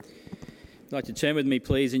I'd like to turn with me,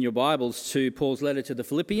 please, in your Bibles to Paul's letter to the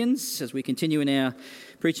Philippians as we continue in our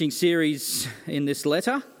preaching series in this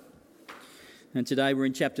letter. And today we're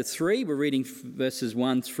in chapter 3. We're reading verses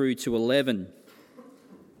 1 through to 11.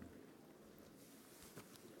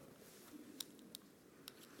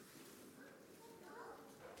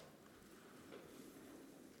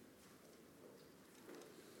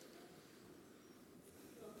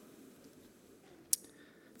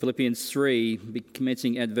 Philippians 3,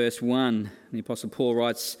 commencing at verse 1, the Apostle Paul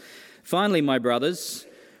writes, "Finally, my brothers,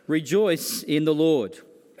 rejoice in the Lord.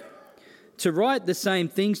 To write the same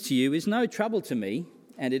things to you is no trouble to me,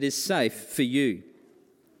 and it is safe for you.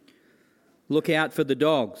 Look out for the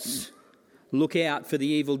dogs. Look out for the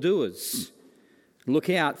evildoers. Look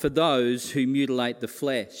out for those who mutilate the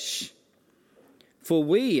flesh. For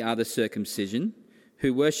we are the circumcision,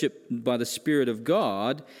 who worship by the Spirit of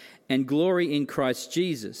God, and glory in Christ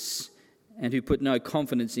Jesus, and who put no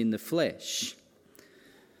confidence in the flesh,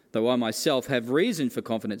 though I myself have reason for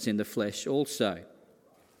confidence in the flesh also.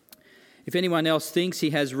 If anyone else thinks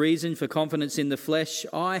he has reason for confidence in the flesh,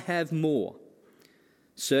 I have more.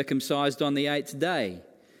 Circumcised on the 8th day,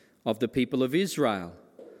 of the people of Israel,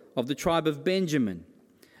 of the tribe of Benjamin,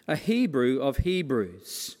 a Hebrew of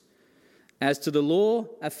Hebrews. As to the law,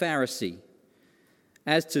 a Pharisee.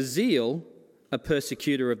 As to zeal, a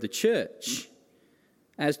persecutor of the church.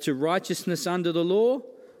 As to righteousness under the law,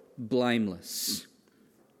 blameless.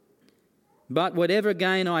 But whatever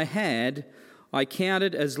gain I had, I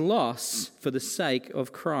counted as loss for the sake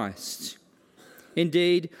of Christ.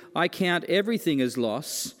 Indeed, I count everything as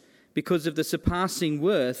loss because of the surpassing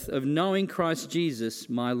worth of knowing Christ Jesus,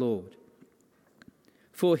 my Lord.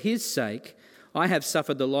 For his sake, I have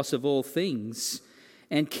suffered the loss of all things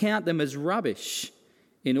and count them as rubbish,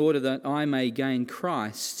 in order that I may gain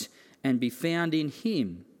Christ and be found in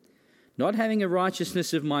him, not having a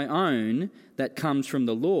righteousness of my own that comes from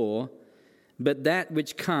the law, but that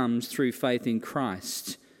which comes through faith in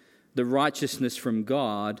Christ, the righteousness from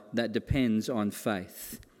God that depends on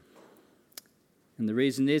faith. And the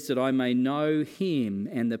reason is that I may know him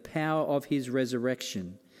and the power of his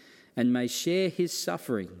resurrection, and may share his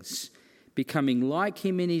sufferings, becoming like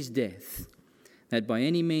him in his death, that by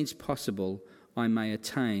any means possible I may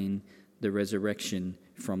attain the resurrection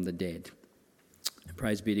from the dead."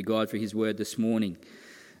 Praise be to God for his word this morning.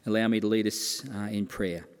 Allow me to lead us in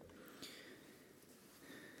prayer.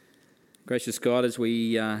 Gracious God, as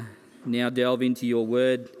we now delve into your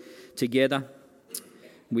word together,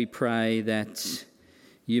 we pray that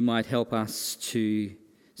you might help us to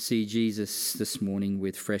see Jesus this morning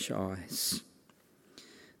with fresh eyes,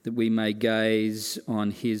 that we may gaze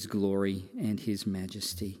on his glory and his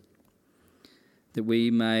majesty, that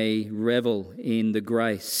we may revel in the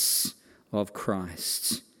grace of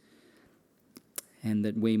Christ, and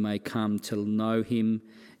that we may come to know him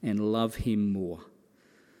and love him more.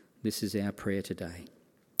 This is our prayer today.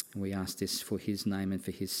 We ask this for his name and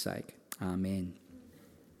for his sake. Amen.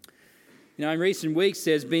 You know, in recent weeks,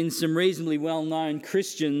 there's been some reasonably well-known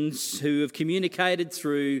Christians who have communicated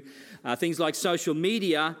through things like social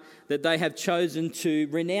media that they have chosen to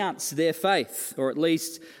renounce their faith, or at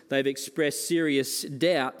least they've expressed serious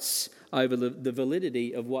doubts over the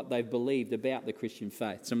validity of what they've believed about the Christian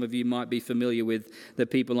faith. Some of you might be familiar with the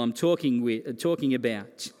people I'm talking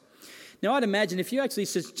about. Now, I'd imagine if you actually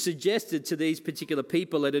suggested to these particular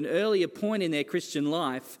people at an earlier point in their Christian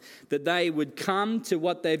life that they would come to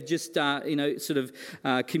what they've just,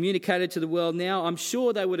 communicated to the world now, I'm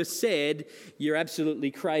sure they would have said, "You're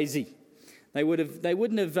absolutely crazy." They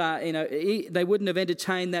wouldn't have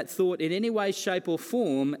entertained that thought in any way, shape, or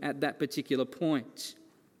form at that particular point.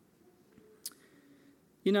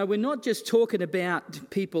 You know, we're not just talking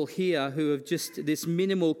about people here who have just this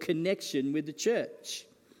minimal connection with the church.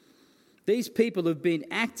 These people have been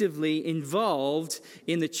actively involved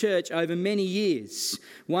in the church over many years.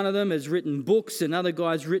 One of them has written books, another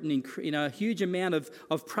guy's written a huge amount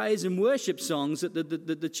of praise and worship songs that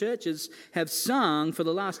the churches have sung for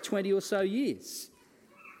the last 20 or so years.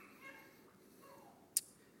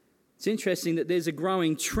 It's interesting that there's a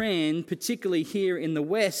growing trend, particularly here in the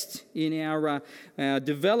West, in our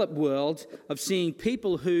developed world, of seeing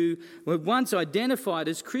people who were once identified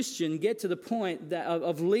as Christian get to the point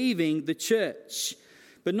of leaving the church.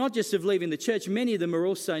 But not just of leaving the church, many of them are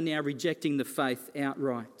also now rejecting the faith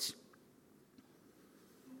outright.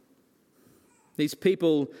 These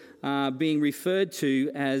people are being referred to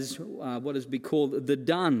as what has been called the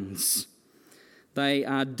dones. They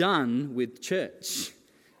are done with church.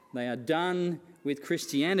 They are done with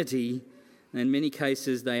Christianity, and in many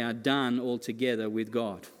cases they are done altogether with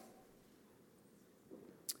God.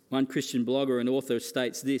 One Christian blogger and author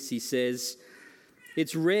states this. He says,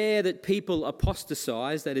 "It's rare that people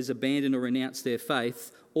apostatize, that is, abandon or renounce their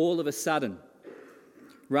faith, all of a sudden.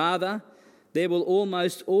 Rather, there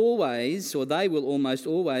must have always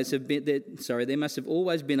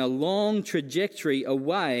been a long trajectory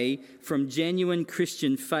away from genuine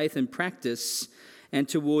Christian faith and practice and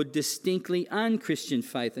toward distinctly unchristian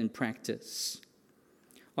faith and practice.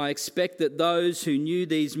 I expect that those who knew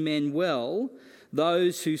these men well,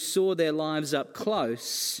 those who saw their lives up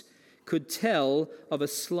close, could tell of a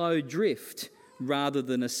slow drift rather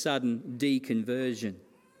than a sudden deconversion."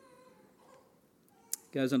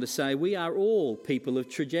 Goes on to say, "We are all people of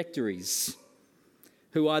trajectories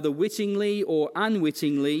who either wittingly or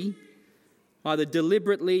unwittingly, either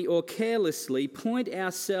deliberately or carelessly, point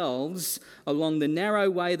ourselves along the narrow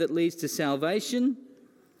way that leads to salvation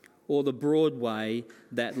or the broad way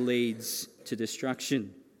that leads to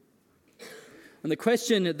destruction." And the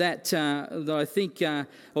question that I think,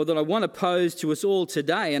 or that I want to pose to us all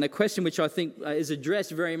today, and a question which I think is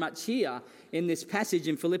addressed very much here in this passage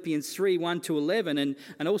in Philippians 3, 1 to 11,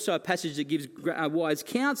 and also a passage that gives wise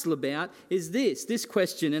counsel about, is this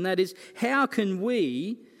question, and that is, how can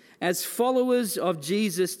we, as followers of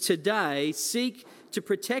Jesus today, seek to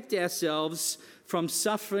protect ourselves from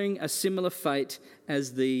suffering a similar fate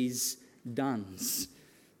as these duns?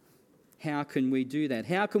 How can we do that?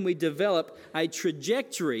 How can we develop a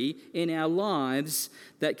trajectory in our lives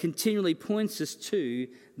that continually points us to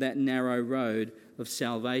that narrow road of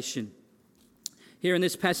salvation? Here in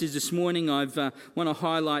this passage this morning, I want to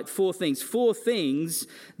highlight four things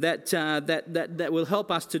that will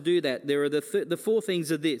help us to do that. There are the four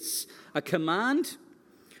things of this: a command,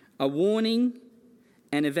 a warning,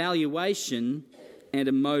 an evaluation, and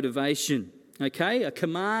a motivation. Okay, a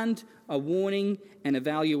command, a warning, an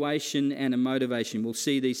evaluation, and a motivation. We'll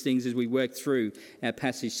see these things as we work through our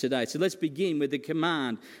passage today. So let's begin with the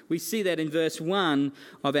command. We see that in verse 1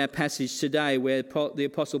 of our passage today, where the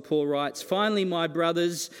Apostle Paul writes, "Finally, my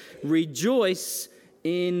brothers, rejoice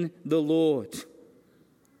in the Lord."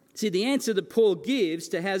 See, the answer that Paul gives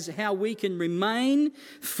to how we can remain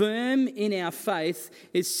firm in our faith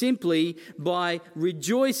is simply by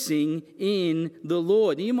rejoicing in the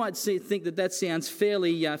Lord. You might think that sounds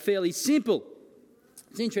fairly simple.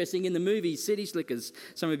 It's interesting, in the movie City Slickers,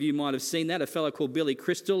 some of you might have seen that, a fellow called Billy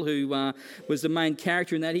Crystal, who was the main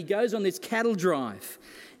character in that. He goes on this cattle drive.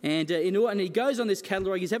 And he goes on this cattle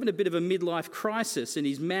drive. He's having a bit of a midlife crisis, and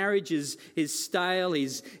his marriage is stale.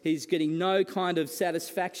 He's getting no kind of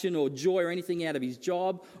satisfaction or joy or anything out of his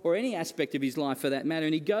job or any aspect of his life for that matter.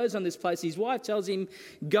 And he goes on this place. His wife tells him,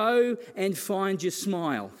 "Go and find your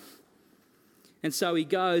smile." And so he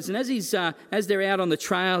goes, and as they're out on the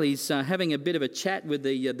trail, he's having a bit of a chat with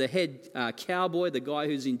the head cowboy, the guy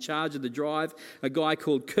who's in charge of the drive, a guy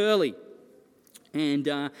called Curly. And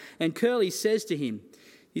Curly says to him,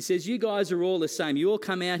 he says, "You guys are all the same. You all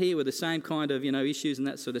come out here with the same kind of, issues and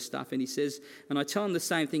that sort of stuff." And he says, and I tell him the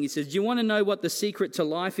same thing. He says, "Do you want to know what the secret to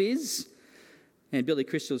life is?" And Billy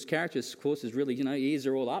Crystal's character, of course, is really, ears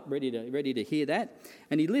are all up, ready to hear that.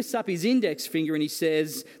 And he lifts up his index finger and he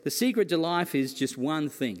says, "The secret to life is just one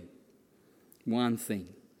thing. One thing."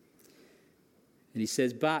 And he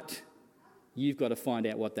says, "But you've got to find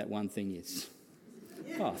out what that one thing is."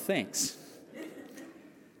 Oh, thanks.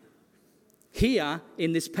 Here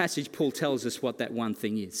in this passage, Paul tells us what that one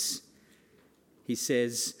thing is. He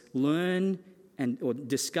says,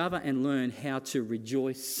 discover and learn how to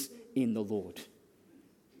rejoice in the Lord.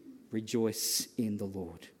 Rejoice in the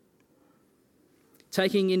Lord.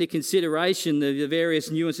 Taking into consideration the various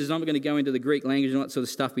nuances, I'm not going to go into the Greek language and all that sort of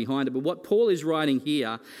stuff behind it, but what Paul is writing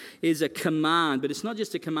here is a command. But it's not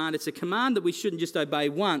just a command, it's a command that we shouldn't just obey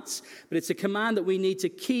once, but it's a command that we need to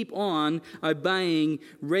keep on obeying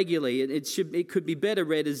regularly. It could be better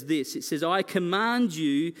read as this. It says, "I command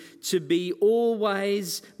you to be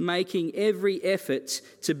always making every effort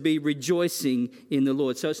to be rejoicing in the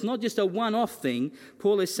Lord." So it's not just a one-off thing.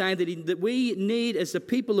 Paul is saying that we need, as the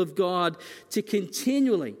people of God, to continually,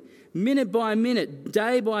 minute by minute,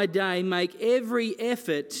 day by day, make every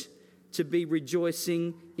effort to be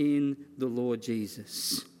rejoicing in the Lord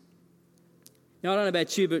Jesus. Now, I don't know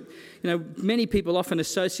about you, but many people often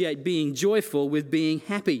associate being joyful with being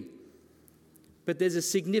happy. But there's a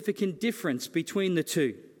significant difference between the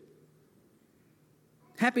two.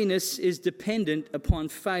 Happiness is dependent upon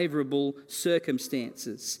favourable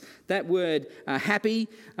circumstances. That word happy,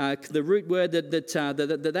 the root word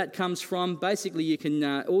that comes from, basically you can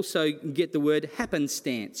also get the word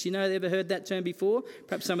happenstance. Ever heard that term before?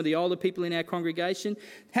 Perhaps some of the older people in our congregation.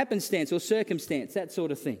 Happenstance or circumstance, that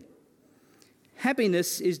sort of thing.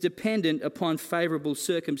 Happiness is dependent upon favourable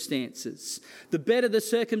circumstances. The better the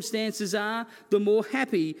circumstances are, the more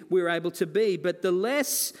happy we're able to be. But the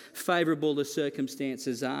less favourable the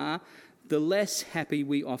circumstances are, the less happy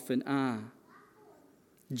we often are.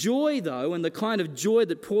 Joy, though, and the kind of joy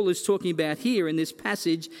that Paul is talking about here in this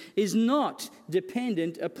passage, is not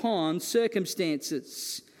dependent upon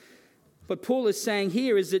circumstances. What Paul is saying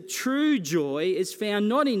here is that true joy is found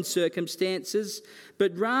not in circumstances,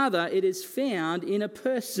 but rather it is found in a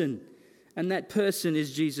person, and that person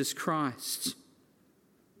is Jesus Christ.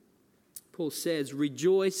 Paul says,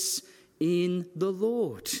 rejoice in the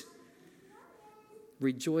Lord.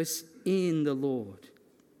 Rejoice in the Lord.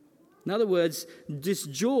 In other words, this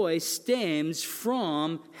joy stems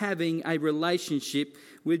from having a relationship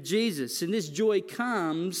with Jesus. And this joy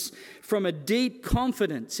comes from a deep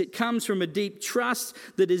confidence. It comes from a deep trust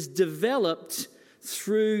that is developed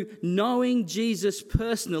through knowing Jesus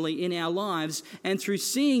personally in our lives and through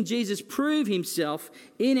seeing Jesus prove himself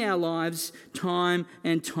in our lives time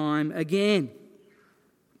and time again.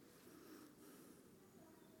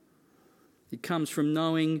 It comes from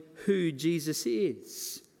knowing who Jesus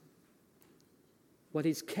is, what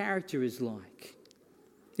his character is like.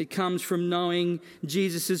 It comes from knowing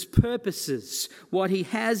Jesus' purposes, what he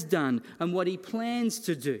has done and what he plans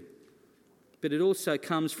to do. But it also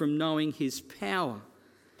comes from knowing his power,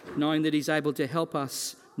 knowing that he's able to help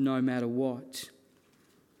us no matter what.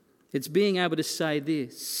 It's being able to say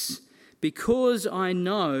this: because I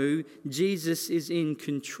know Jesus is in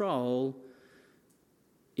control,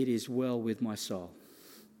 it is well with my soul.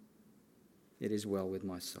 It is well with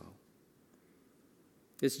my soul.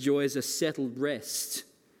 This joy is a settled rest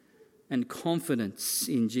and confidence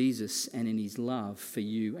in Jesus and in his love for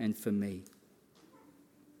you and for me.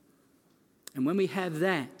 And when we have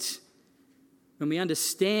that, when we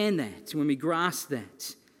understand that, when we grasp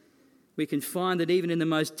that, we can find that even in the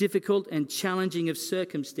most difficult and challenging of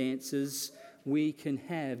circumstances, we can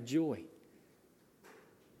have joy.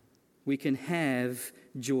 We can have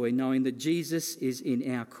joy knowing that Jesus is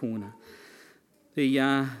in our corner.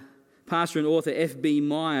 The pastor and author F.B.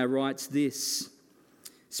 Meyer writes this.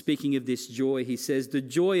 Speaking of this joy, he says, "The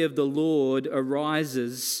joy of the Lord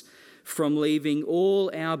arises from leaving all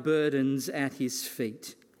our burdens at his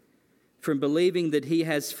feet, from believing that he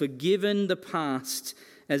has forgiven the past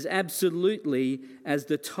as absolutely as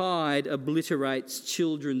the tide obliterates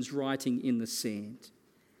children's writing in the sand,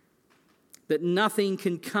 that nothing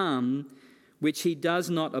can come which he does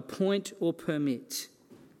not appoint or permit,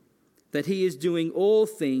 that he is doing all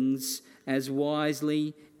things as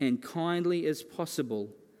wisely and kindly as possible,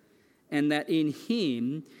 and that in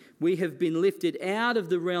him we have been lifted out of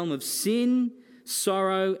the realm of sin,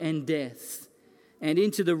 sorrow and death, and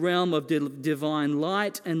into the realm of divine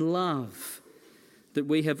light and love, that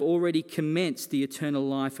we have already commenced the eternal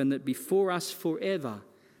life, and that before us forever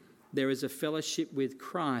there is a fellowship with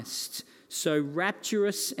Christ so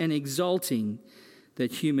rapturous and exalting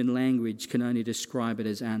that human language can only describe it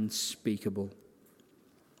as unspeakable."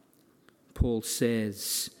 Paul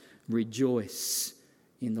says, rejoice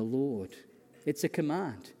in the Lord. It's a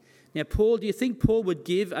command. Now, Paul, do you think Paul would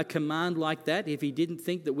give a command like that if he didn't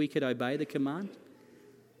think that we could obey the command?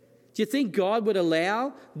 Do you think God would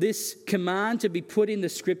allow this command to be put in the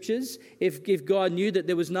scriptures if God knew that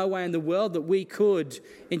there was no way in the world that we could,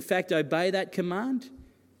 in fact, obey that command?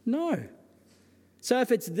 No. So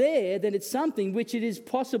if it's there, then it's something which it is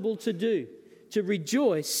possible to do, to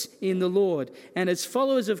rejoice in the Lord. And as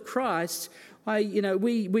followers of Christ,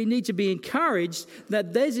 we need to be encouraged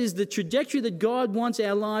that this is the trajectory that God wants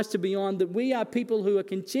our lives to be on, that we are people who are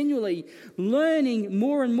continually learning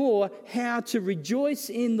more and more how to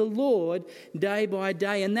rejoice in the Lord day by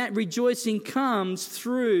day. And that rejoicing comes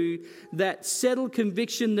through that settled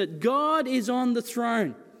conviction that God is on the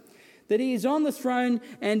throne. That he is on the throne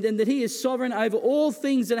and that he is sovereign over all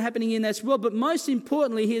things that are happening in this world. But most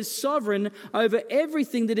importantly, he is sovereign over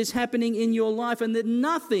everything that is happening in your life, and that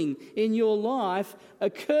nothing in your life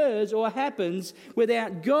occurs or happens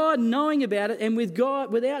without God knowing about it and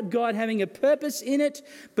without God having a purpose in it,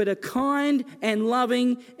 but a kind and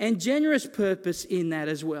loving and generous purpose in that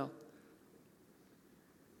as well.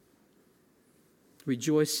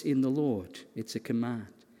 Rejoice in the Lord. It's a command.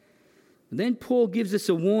 And then Paul gives us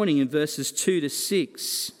a warning in verses 2 to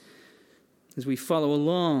 6. As we follow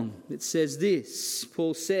along, it says this.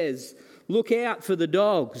 Paul says, "Look out for the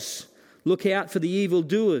dogs. Look out for the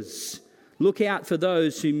evildoers. Look out for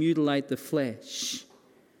those who mutilate the flesh.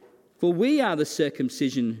 For we are the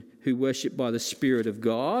circumcision who worship by the Spirit of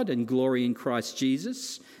God and glory in Christ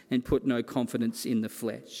Jesus and put no confidence in the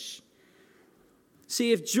flesh."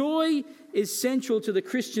 See, if joy is central to the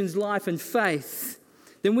Christian's life and faith,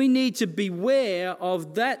 then we need to beware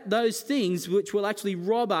of those things which will actually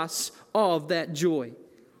rob us of that joy.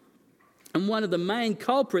 And one of the main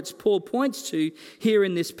culprits Paul points to here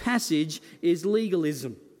in this passage is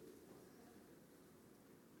legalism.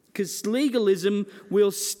 Because legalism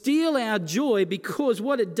will steal our joy, because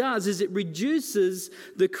what it does is it reduces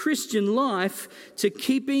the Christian life to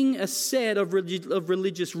keeping a set of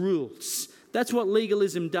religious rules. That's what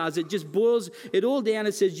legalism does. It just boils it all down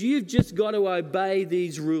and says, you've just got to obey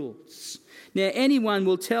these rules. Now, anyone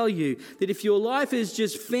will tell you that if your life is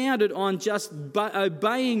just founded on just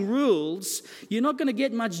obeying rules, you're not going to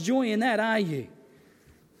get much joy in that, are you?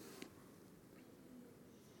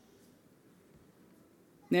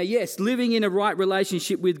 Now, yes, living in a right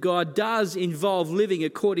relationship with God does involve living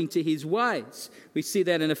according to his ways. We see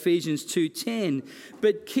that in Ephesians 2:10.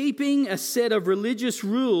 But keeping a set of religious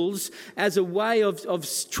rules as a way of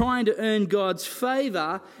trying to earn God's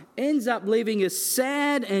favour ends up leaving us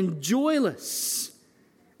sad and joyless.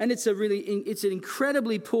 And it's an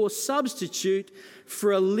incredibly poor substitute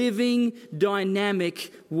for a living,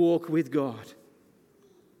 dynamic walk with God.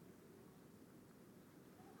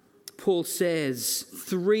 Paul says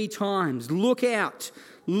 3 times, look out,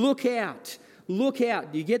 look out, look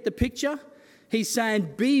out. Do you get the picture? He's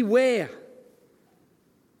saying, beware.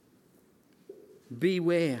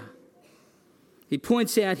 Beware. He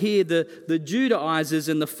points out here the Judaizers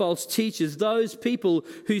and the false teachers, those people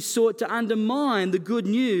who sought to undermine the good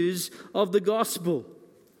news of the gospel.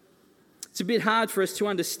 It's a bit hard for us to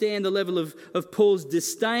understand the level of Paul's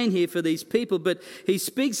disdain here for these people, but he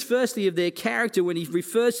speaks firstly of their character when he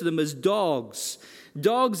refers to them as dogs.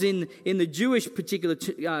 Dogs in the Jewish particular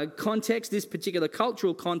context, this particular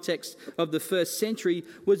cultural context of the first century,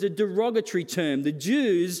 was a derogatory term. The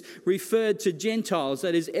Jews referred to Gentiles,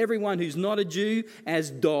 that is everyone who's not a Jew, as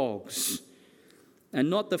dogs. And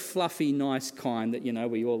not the fluffy, nice kind that,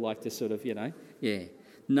 we all like to sort of, yeah.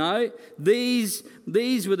 No, these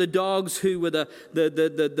were the dogs who were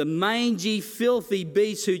the mangy, filthy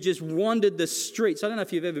beasts who just wandered the streets. I don't know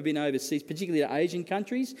if you've ever been overseas, particularly to Asian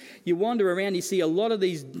countries. You wander around, you see a lot of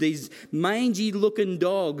these mangy-looking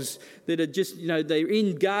dogs that are just, they're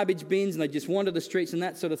in garbage bins and they just wander the streets and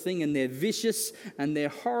that sort of thing, and they're vicious and they're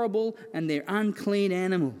horrible and they're unclean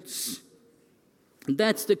animals. And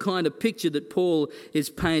that's the kind of picture that Paul is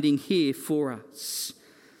painting here for us.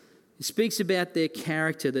 He speaks about their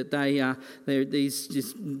character, that they are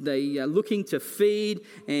looking to feed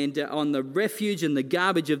and on the refuge and the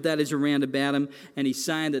garbage of that is around about them. And he's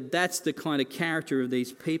saying that that's the kind of character of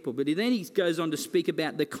these people. But then he goes on to speak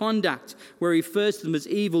about the conduct, where he refers to them as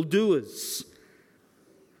evildoers.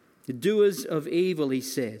 The doers of evil, he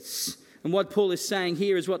says. And what Paul is saying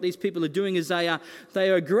here is what these people are doing is they are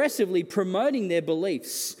aggressively promoting their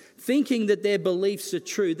beliefs, thinking that their beliefs are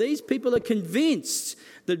true. These people are convinced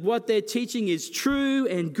that what they're teaching is true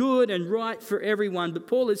and good and right for everyone. But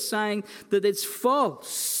Paul is saying that it's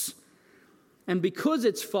false. And because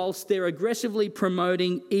it's false, they're aggressively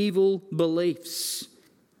promoting evil beliefs.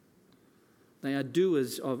 They are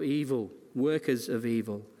doers of evil, workers of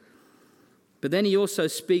evil. But then he also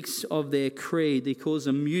speaks of their creed. He calls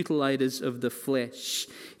them mutilators of the flesh.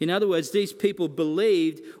 In other words, these people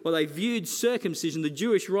believed, or they viewed circumcision, the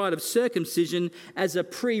Jewish rite of circumcision, as a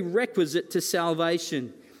prerequisite to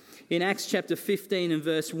salvation. In Acts chapter 15 and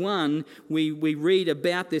verse 1, we read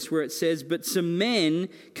about this where it says, "But some men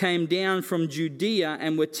came down from Judea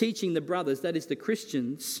and were teaching the brothers," that is the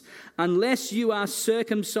Christians, "unless you are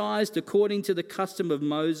circumcised according to the custom of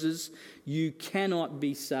Moses, you cannot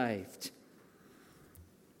be saved."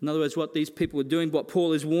 In other words, what these people are doing, what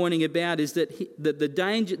Paul is warning about, is that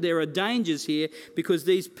there are dangers here, because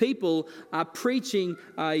these people are preaching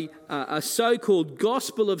a so-called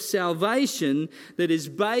gospel of salvation that is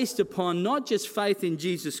based upon not just faith in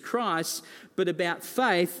Jesus Christ, but about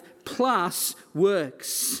faith plus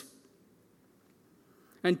works.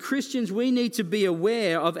 And Christians, we need to be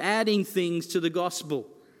aware of adding things to the gospel.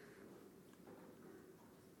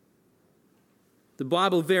 The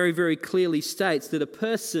Bible very, very clearly states that a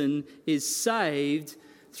person is saved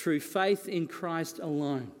through faith in Christ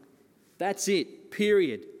alone. That's it,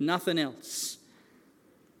 period, nothing else.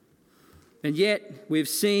 And yet, we've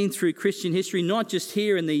seen through Christian history, not just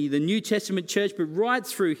here in the New Testament church, but right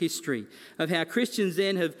through history, of how Christians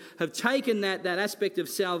then have taken that aspect of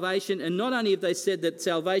salvation, and not only have they said that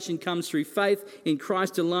salvation comes through faith in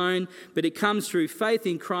Christ alone, but it comes through faith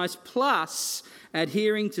in Christ plus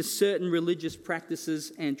adhering to certain religious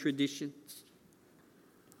practices and traditions.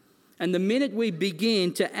 And the minute we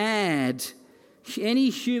begin to add any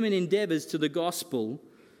human endeavours to the gospel,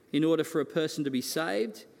 in order for a person to be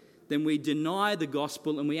saved, then we deny the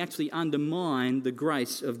gospel and we actually undermine the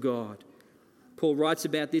grace of God. Paul writes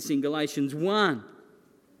about this in Galatians 1.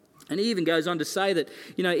 And he even goes on to say that,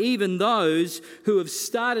 even those who have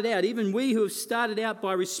started out, even we who have started out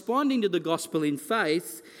by responding to the gospel in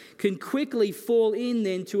faith, can quickly fall in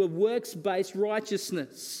then to a works-based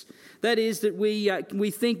righteousness. That is, that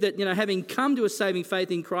we think that, having come to a saving faith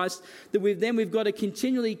in Christ, that we've got to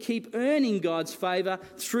continually keep earning God's favour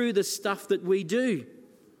through the stuff that we do.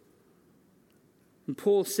 And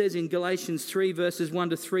Paul says in Galatians 3 verses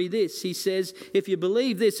 1 to 3 this. He says, if you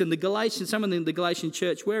believe this, and someone in the Galatian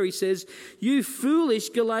church where he says, you foolish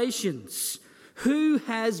Galatians, who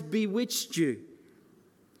has bewitched you?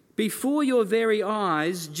 Before your very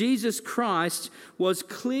eyes, Jesus Christ was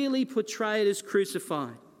clearly portrayed as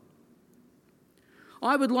crucified.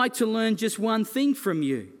 I would like to learn just one thing from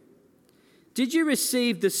you. Did you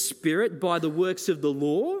receive the Spirit by the works of the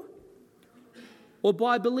law or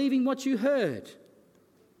by believing what you heard?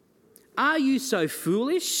 Are you so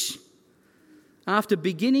foolish? After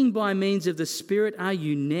beginning by means of the Spirit, are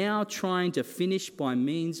you now trying to finish by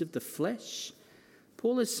means of the flesh?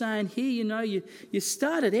 Paul is saying here, you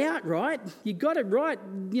started out right. You got it right.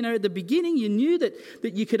 At the beginning, you knew that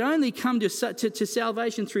you could only come to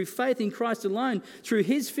salvation through faith in Christ alone, through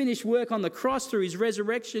his finished work on the cross, through his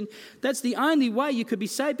resurrection. That's the only way you could be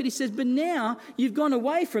saved. But he says, but now you've gone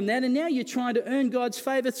away from that, and now you're trying to earn God's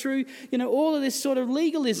favour through, all of this sort of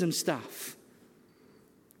legalism stuff.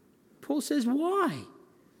 Paul says, why?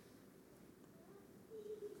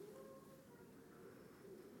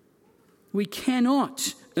 We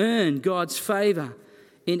cannot earn God's favour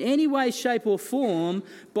in any way, shape or form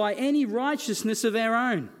by any righteousness of our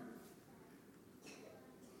own.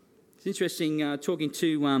 It's interesting talking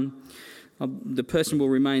to, the person will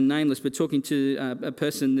remain nameless, but talking to a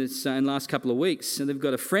person that's in the last couple of weeks, and they've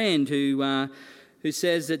got a friend who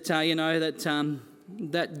says that,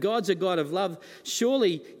 that God's a God of love.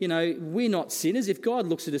 Surely, we're not sinners. If God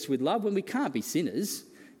looks at us with love, when we can't be sinners.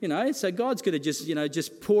 So God's going to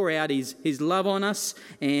just pour out His love on us,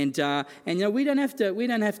 and we don't have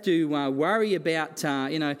to worry about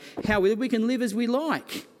how we can live as we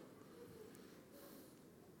like.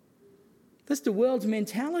 That's the world's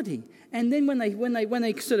mentality. And then when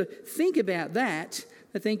they sort of think about that,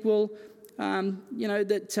 they think, well,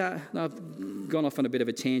 that I've gone off on a bit of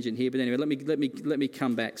a tangent here, but anyway, let me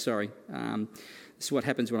come back. Sorry, this is what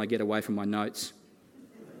happens when I get away from my notes.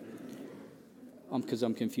 Because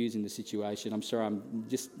I'm confusing the situation. I'm sorry, I'm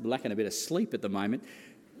just lacking a bit of sleep at the moment.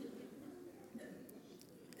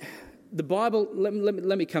 The Bible, let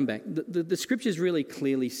me come back. The scriptures really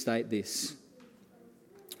clearly state this.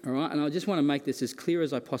 All right, and I just want to make this as clear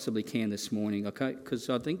as I possibly can this morning, okay? Because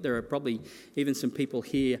I think there are probably even some people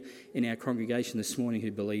here in our congregation this morning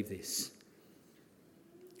who believe this.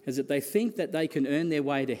 Is that they think that they can earn their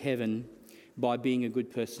way to heaven by being a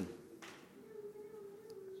good person.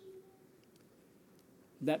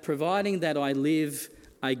 That providing that I live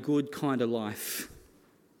a good kind of life.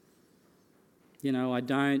 I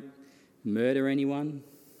don't murder anyone.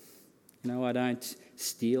 I don't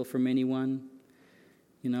steal from anyone.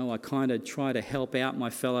 I kind of try to help out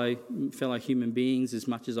my fellow human beings as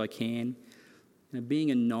much as I can.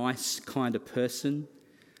 Being a nice kind of person.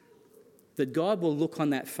 That God will look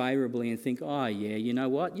on that favourably and think, oh yeah, you know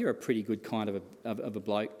what? You're a pretty good kind of a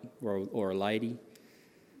bloke or a lady.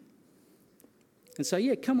 And so,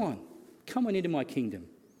 come on into my kingdom.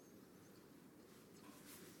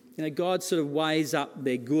 God sort of weighs up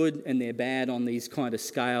their good and their bad on these kind of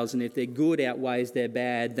scales, and if their good outweighs their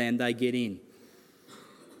bad, then they get in.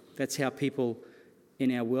 That's how people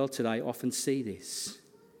in our world today often see this.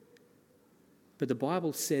 But the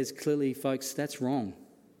Bible says clearly, folks, that's wrong.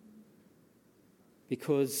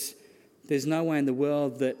 Because there's no way in the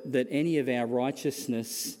world that any of our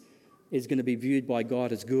righteousness is going to be viewed by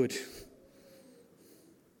God as good.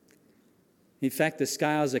 In fact, the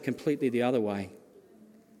scales are completely the other way.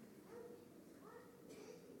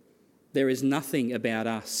 There is nothing about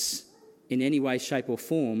us in any way, shape or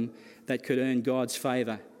form that could earn God's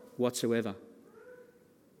favour whatsoever.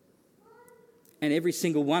 And every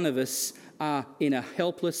single one of us are in a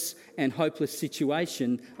helpless and hopeless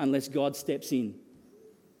situation unless God steps in.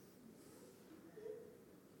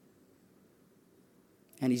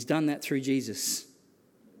 And He's done that through Jesus.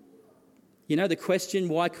 The question,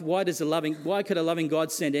 why could a loving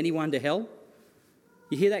God send anyone to hell?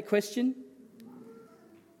 You hear that question?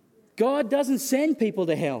 God doesn't send people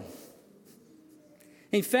to hell.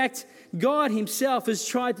 In fact, God Himself has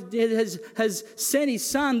sent His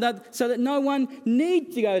Son so that no one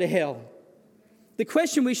need to go to hell. The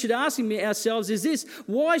question we should ask ourselves is this: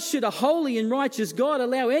 why should a holy and righteous God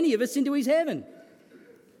allow any of us into his heaven?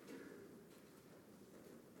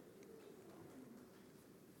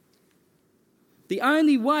 The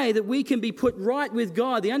only way that we can be put right with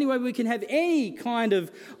God, the only way we can have any kind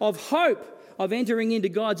of hope of entering into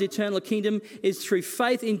God's eternal kingdom is through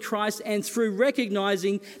faith in Christ and through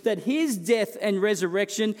recognizing that his death and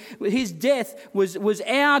resurrection, his death was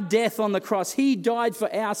our death on the cross. He died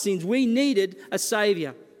for our sins. We needed a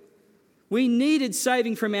Saviour. We needed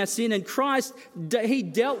saving from our sin, and Christ, he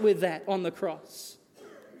dealt with that on the cross.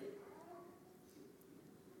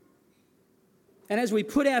 And as we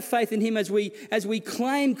put our faith in him, as we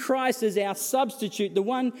claim Christ as our substitute, the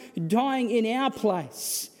one dying in our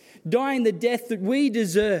place, dying the death that we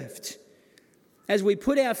deserved, as we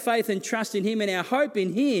put our faith and trust in him and our hope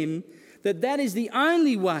in him, that is the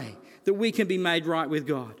only way that we can be made right with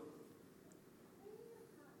God.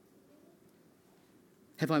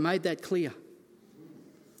 Have I made that clear?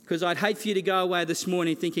 Because I'd hate for you to go away this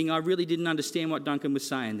morning thinking I really didn't understand what Duncan was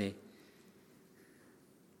saying there.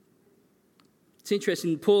 It's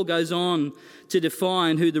interesting, Paul goes on to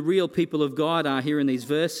define who the real people of God are here in these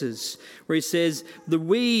verses, where he says that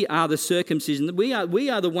we are the circumcision, that we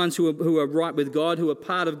are the ones who are right with God, who are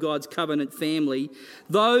part of God's covenant family,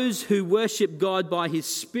 those who worship God by his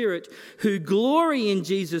Spirit, who glory in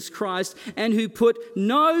Jesus Christ, and who put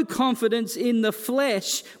no confidence in the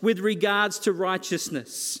flesh with regards to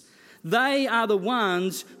righteousness. They are the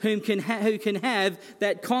ones who can have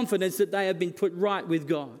that confidence that they have been put right with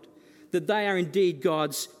God, that they are indeed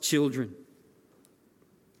God's children.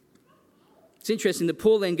 It's interesting that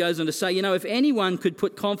Paul then goes on to say, if anyone could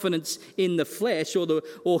put confidence in the flesh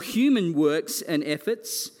or human works and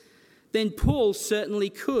efforts, then Paul certainly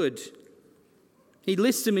could. He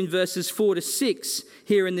lists them in verses 4 to 6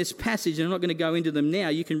 here in this passage, and I'm not going to go into them now.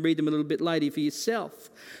 You can read them a little bit later for yourself.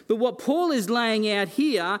 But what Paul is laying out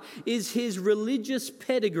here is his religious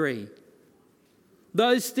pedigree.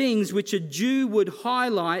 Those things which a Jew would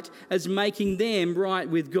highlight as making them right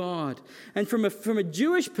with God. And from a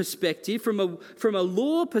Jewish perspective, from a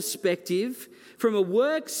law perspective, from a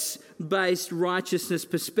works-based righteousness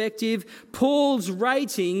perspective, Paul's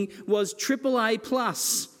rating was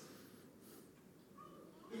AAA+.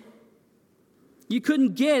 You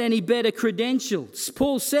couldn't get any better credentials.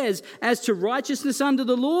 Paul says, as to righteousness under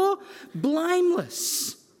the law,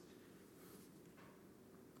 blameless.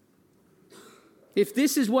 If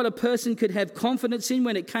this is what a person could have confidence in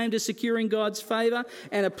when it came to securing God's favour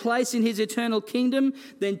and a place in his eternal kingdom,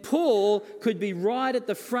 then Paul could be right at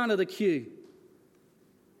the front of the queue.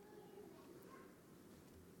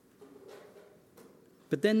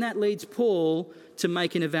 But then that leads Paul to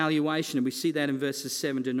make an evaluation, and we see that in verses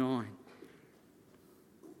 7 to 9.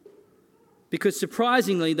 Because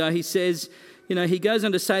surprisingly, though, he says, he goes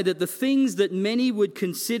on to say that the things that many would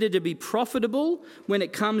consider to be profitable when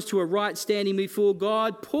it comes to a right standing before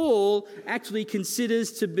God, Paul actually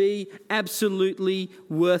considers to be absolutely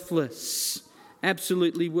worthless.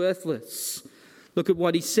 Absolutely worthless. Look at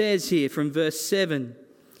what he says here from verse 7.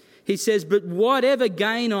 He says, "But whatever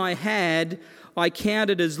gain I had, I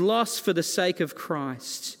counted as loss for the sake of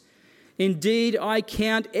Christ. Indeed, I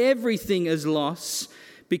count everything as loss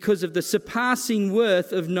because of the surpassing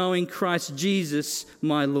worth of knowing Christ Jesus,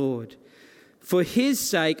 my Lord. For his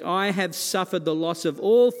sake I have suffered the loss of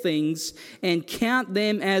all things and count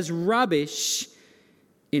them as rubbish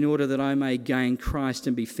in order that I may gain Christ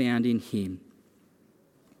and be found in him."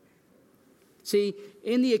 See,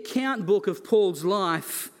 in the account book of Paul's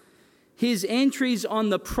life, his entries on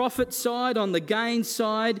the profit side, on the gain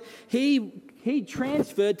side, he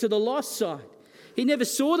transferred to the loss side. He never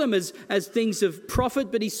saw them as things of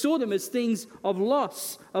profit, but he saw them as things of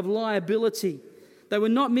loss, of liability. They were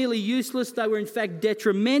not merely useless, they were in fact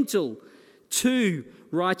detrimental to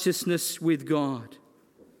righteousness with God.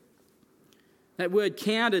 That word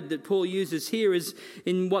counted that Paul uses here is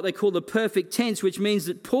in what they call the perfect tense, which means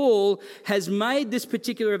that Paul has made this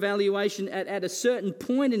particular evaluation at a certain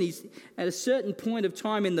point at a certain point of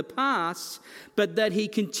time in the past, but that he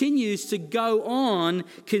continues to go on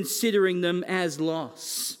considering them as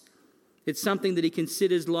loss. It's something that he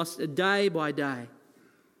considers loss day by day.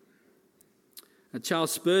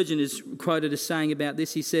 Charles Spurgeon is quoted as saying about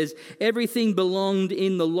this, he says, "Everything belonged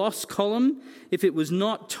in the loss column if it was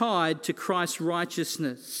not tied to Christ's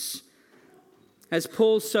righteousness." As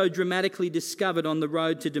Paul so dramatically discovered on the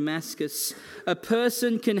road to Damascus, a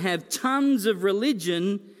person can have tons of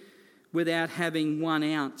religion without having 1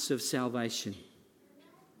 ounce of salvation.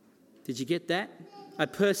 Did you get that? A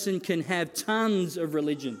person can have tons of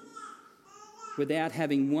religion without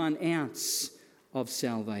having 1 ounce of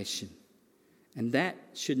salvation. And that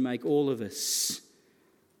should make all of us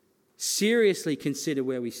seriously consider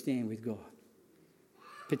where we stand with God.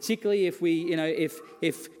 Particularly if we,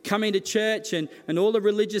 if coming to church and all the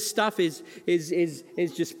religious stuff is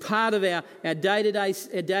just part of our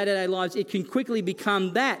day-to-day lives, it can quickly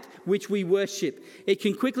become that which we worship. It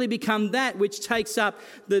can quickly become that which takes up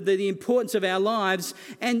the importance of our lives,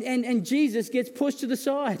 and Jesus gets pushed to the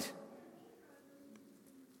side.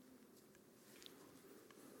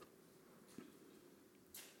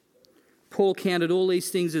 Paul counted all these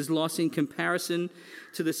things as loss in comparison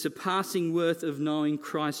to the surpassing worth of knowing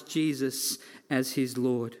Christ Jesus as his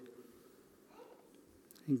Lord.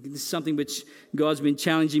 And this is something which God's been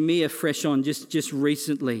challenging me afresh on just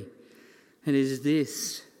recently. And it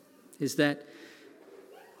is that,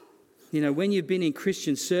 when you've been in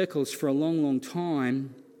Christian circles for a long, long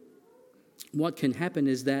time, what can happen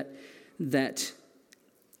is that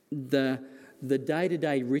the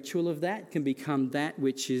day-to-day ritual of that can become that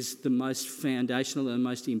which is the most foundational and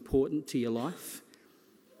most important to your life.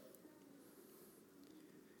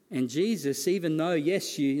 And Jesus, even though,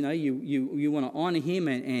 yes, you want to honour him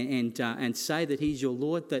and say that he's your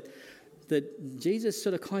Lord, that Jesus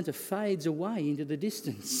sort of kind of fades away into the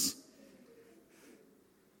distance.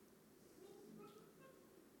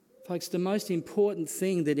 Folks, the most important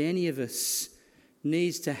thing that any of us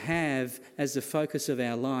needs to have as the focus of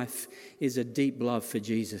our life is a deep love for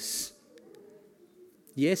Jesus.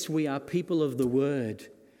 Yes, we are people of the Word,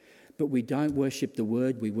 but we don't worship the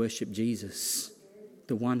Word, we worship Jesus,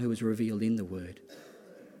 the one who is revealed in the Word.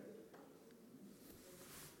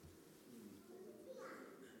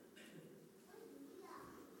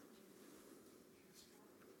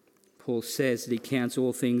 Paul says that he counts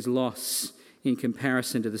all things loss in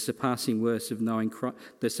comparison to the surpassing worth of knowing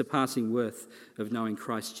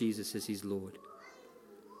Christ Jesus as his Lord.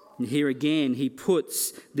 And here again, he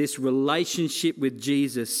puts this relationship with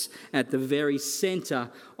Jesus at the very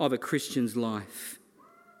centre of a Christian's life.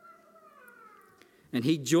 And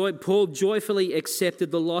Paul joyfully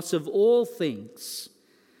accepted the loss of all things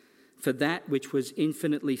for that which was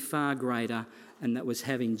infinitely far greater, and that was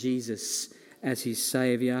having Jesus as his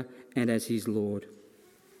Saviour and as his Lord.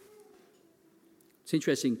 It's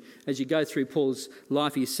interesting, as you go through Paul's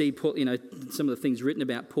life, you see Paul, some of the things written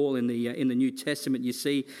about Paul in the New Testament. You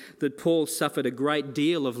see that Paul suffered a great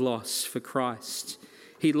deal of loss for Christ.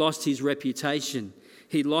 He lost his reputation.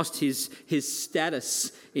 He lost his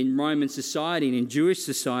status in Roman society and in Jewish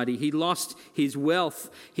society. He lost his wealth.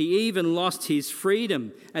 He even lost his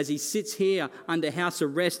freedom as he sits here under house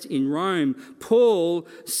arrest in Rome. Paul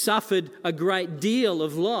suffered a great deal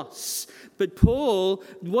of loss. But Paul,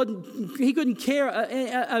 he couldn't care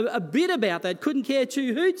a bit about that, couldn't care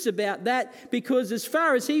two hoots about that, because as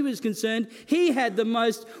far as he was concerned, he had the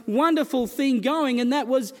most wonderful thing going, and that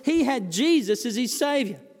was he had Jesus as his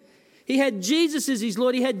Saviour. He had Jesus as his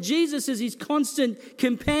Lord. He had Jesus as his constant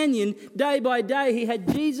companion day by day. He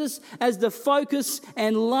had Jesus as the focus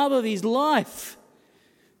and love of his life.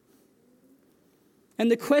 And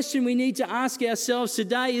the question we need to ask ourselves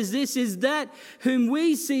today is this: is that whom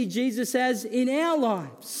we see Jesus as in our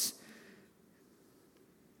lives?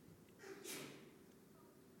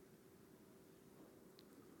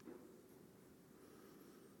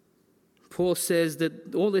 Paul says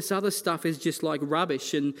that all this other stuff is just like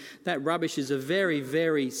rubbish, and that rubbish is a very,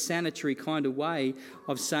 very sanitary kind of way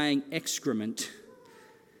of saying excrement.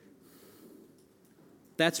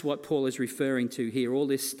 That's what Paul is referring to here, all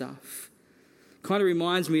this stuff. Kind of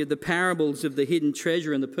reminds me of the parables of the hidden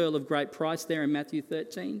treasure and the pearl of great price there in Matthew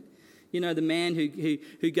 13. You know, the man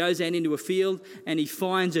who goes out into a field and he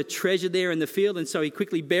finds a treasure there in the field, and so he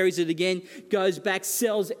quickly buries it again, goes back,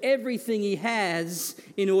 sells everything he has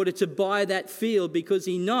in order to buy that field, because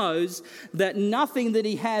he knows that nothing that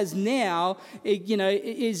he has now,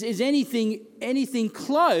 is anything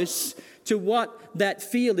close to what that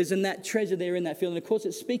field is and that treasure there in that field. And of course,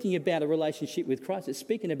 it's speaking about a relationship with Christ. It's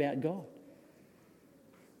speaking about God.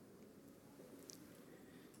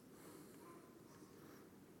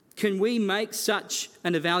 Can we make such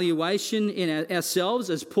an evaluation in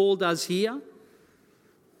ourselves as Paul does here?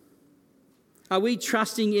 Are we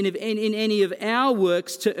trusting in any of our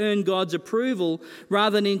works to earn God's approval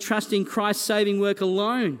rather than in trusting Christ's saving work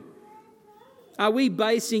alone? Are we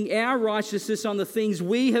basing our righteousness on the things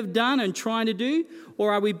we have done and trying to do,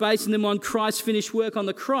 or are we basing them on Christ's finished work on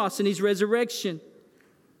the cross and his resurrection?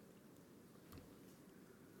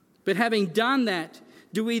 But having done that,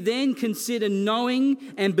 do we then consider knowing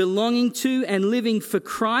and belonging to and living for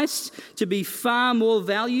Christ to be far more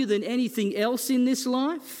value than anything else in this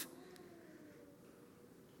life?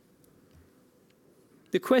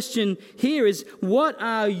 The question here is, what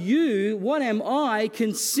are we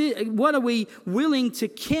willing to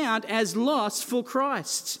count as loss for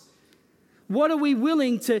Christ? What are we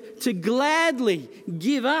willing to gladly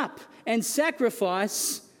give up and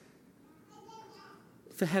sacrifice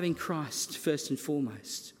for having Christ first and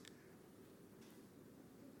foremost?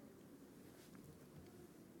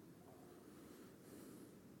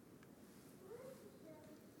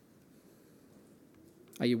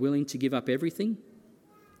 Are you willing to give up everything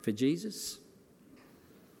for Jesus?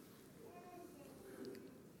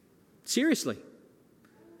 Seriously.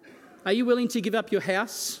 Are you willing to give up your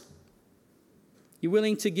house? You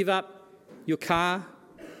willing to give up your car?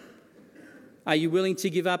 Are you willing to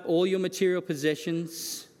give up all your material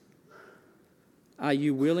possessions? Are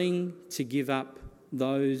you willing to give up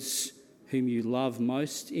those whom you love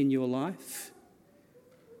most in your life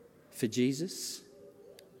for Jesus?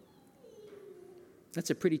 That's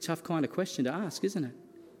a pretty tough kind of question to ask, isn't it?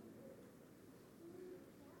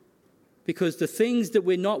 Because the things that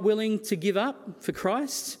we're not willing to give up for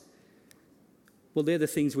Christ, well, they're the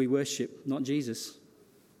things we worship, not Jesus.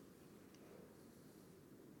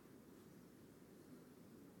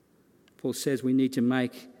 Paul says we need to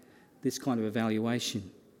make this kind of evaluation.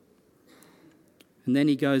 And then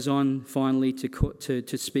he goes on finally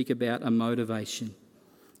to speak about a motivation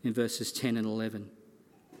in verses 10 and 11.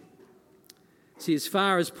 See, as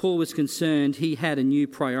far as Paul was concerned, he had a new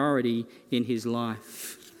priority in his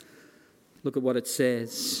life. Look at what it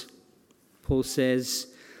says. Paul says,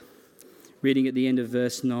 reading at the end of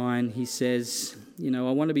verse 9, he says, I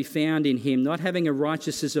want to be found in him, not having a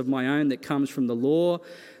righteousness of my own that comes from the law,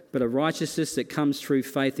 but a righteousness that comes through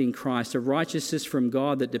faith in Christ, a righteousness from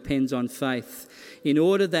God that depends on faith, in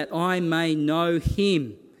order that I may know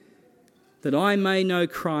him, that I may know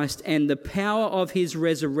Christ and the power of his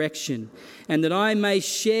resurrection, and that I may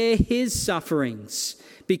share his sufferings,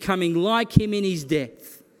 becoming like him in his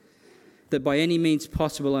death, that by any means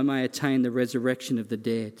possible I may attain the resurrection of the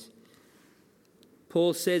dead.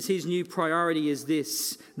 Paul says his new priority is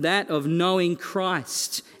this, that of knowing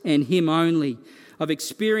Christ and him only, of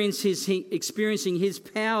experiencing his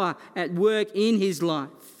power at work in his life,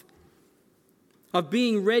 of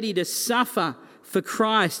being ready to suffer for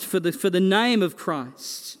Christ, for the name of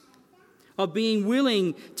Christ, of being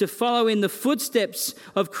willing to follow in the footsteps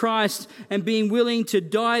of Christ and being willing to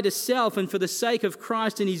die to self and for the sake of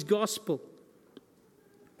Christ and his gospel.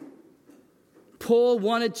 Paul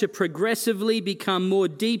wanted to progressively become more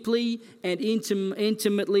deeply and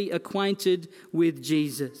intimately acquainted with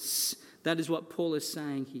Jesus. That is what Paul is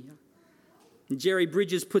saying here. And Jerry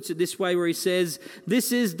Bridges puts it this way, where he says,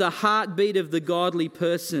 this is the heartbeat of the godly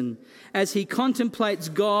person as he contemplates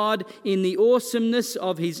God in the awesomeness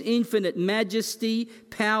of his infinite majesty,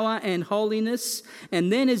 power and holiness,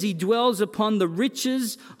 and then as he dwells upon the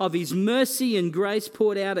riches of his mercy and grace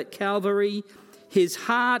poured out at Calvary, his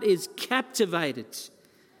heart is captivated.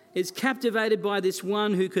 It's captivated by this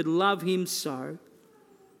one who could love him so.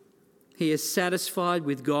 He is satisfied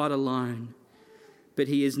with God alone. But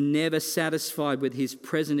he is never satisfied with his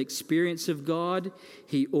present experience of God.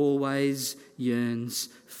 He always yearns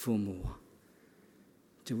for more.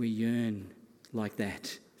 Do we yearn like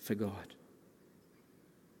that for God?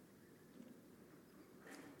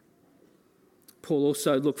 Paul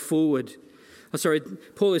also looked forward.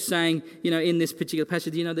 Paul is saying, in this particular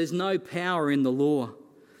passage, there's no power in the law.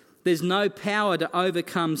 There's no power to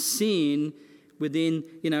overcome sin within,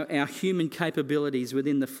 our human capabilities,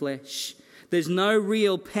 within the flesh. There's no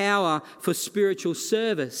real power for spiritual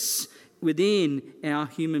service within our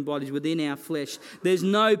human bodies, within our flesh. There's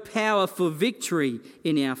no power for victory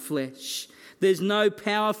in our flesh. There's no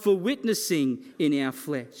power for witnessing in our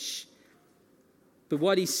flesh. But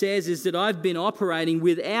what he says is that I've been operating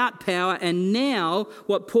without power, and now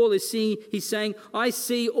what Paul is seeing, he's saying, I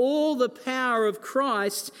see all the power of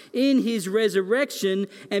Christ in his resurrection,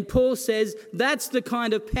 and Paul says, that's the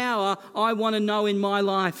kind of power I want to know in my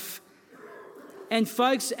life. And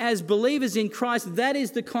folks, as believers in Christ, that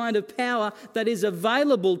is the kind of power that is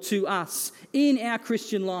available to us in our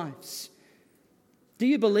Christian lives. Do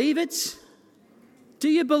you believe it? Do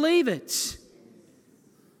you believe it?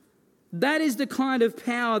 That is the kind of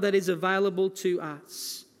power that is available to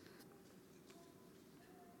us.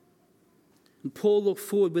 And Paul looked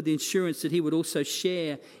forward with the assurance that he would also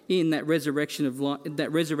share in that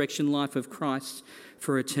resurrection life of Christ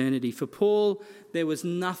for eternity. For Paul, there was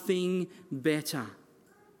nothing better.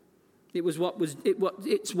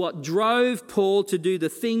 It's what drove Paul to do the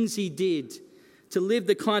things he did, to live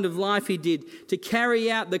the kind of life he did, to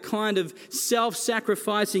carry out the kind of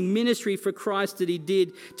self-sacrificing ministry for Christ that he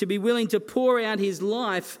did, to be willing to pour out his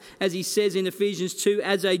life, as he says in Ephesians 2,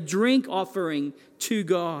 as a drink offering to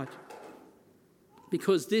God.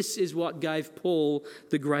 Because this is what gave Paul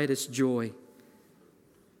the greatest joy.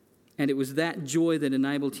 And it was that joy that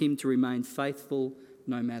enabled him to remain faithful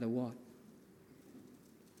no matter what.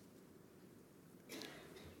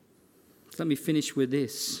 Let me finish with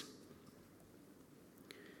this.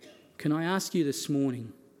 Can I ask you this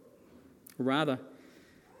morning, or rather,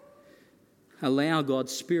 allow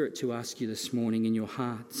God's Spirit to ask you this morning in your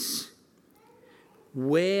hearts,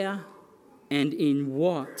 where and in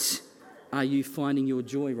what are you finding your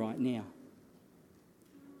joy right now?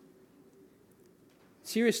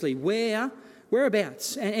 Seriously,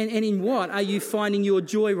 whereabouts and in what are you finding your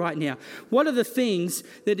joy right now? What are the things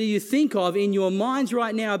that do you think of in your minds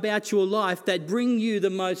right now about your life that bring you the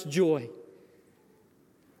most joy?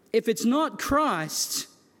 If it's not Christ,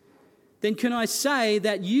 then can I say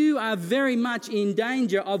that you are very much in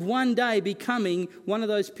danger of one day becoming one of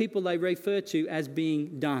those people they refer to as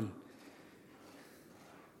being done.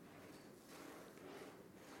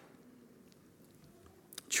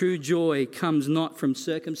 True joy comes not from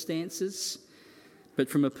circumstances, but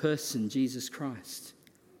from a person, Jesus Christ,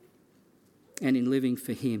 and in living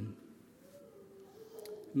for him.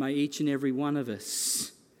 May each and every one of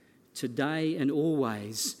us, today and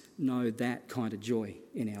always, know that kind of joy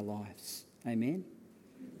in our lives. Amen?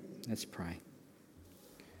 Let's pray.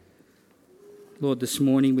 Lord, this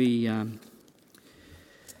morning we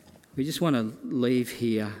just want to leave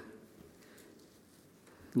here,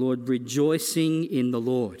 Lord, rejoicing in the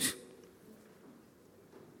Lord.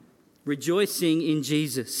 Rejoicing in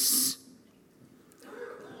Jesus.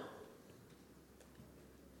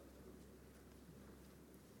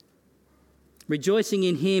 Rejoicing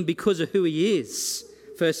in him because of who he is,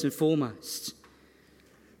 first and foremost.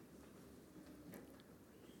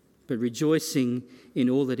 But rejoicing in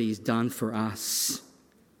all that he's done for us.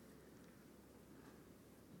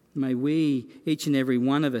 May we, each and every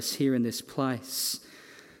one of us here in this place,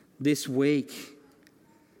 this week,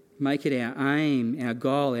 make it our aim, our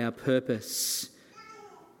goal, our purpose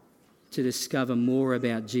to discover more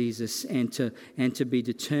about Jesus and to be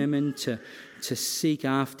determined to seek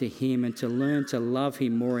after him and to learn to love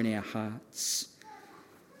him more in our hearts.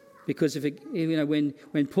 Because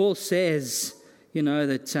when Paul says,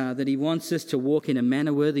 that he wants us to walk in a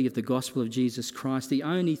manner worthy of the gospel of Jesus Christ, the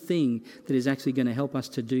only thing that is actually going to help us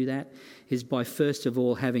to do that is by first of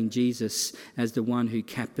all having Jesus as the one who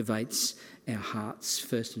captivates our hearts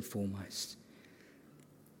first and foremost.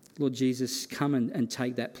 Lord Jesus, come and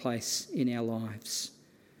take that place in our lives.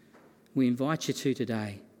 We invite you to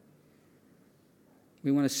today.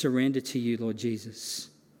 We want to surrender to you, Lord Jesus.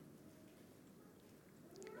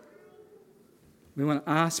 We want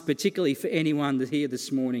to ask particularly for anyone that's here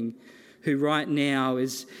this morning who right now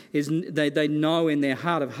they know in their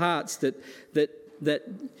heart of hearts that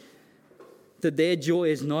their joy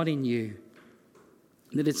is not in you,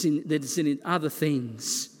 that it's in other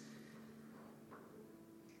things.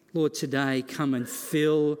 Lord, today come and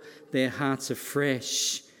fill their hearts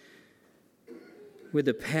afresh with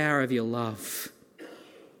the power of your love.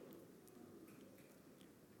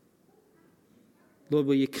 Lord,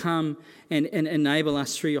 will you come and enable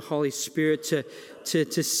us through your Holy Spirit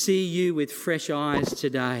to see you with fresh eyes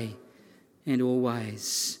today and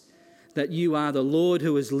always. That you are the Lord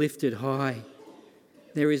who is lifted high.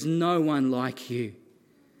 There is no one like you.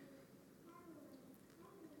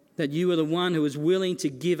 That you are the one who is willing to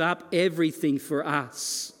give up everything for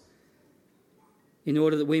us in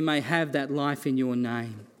order that we may have that life in your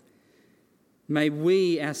name. May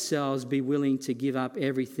we ourselves be willing to give up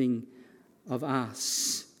everything of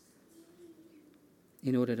us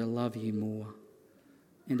in order to love you more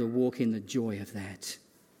and to walk in the joy of that.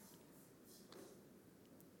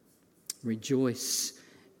 Rejoice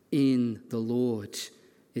in the Lord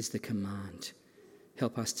is the command.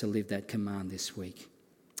 Help us to live that command this week.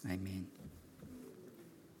 Amen.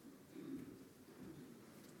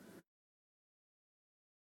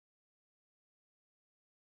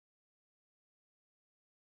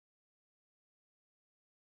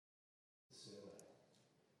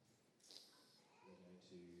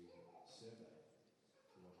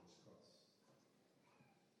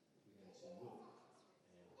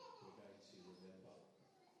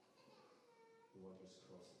 The wondrous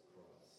cross of Christ.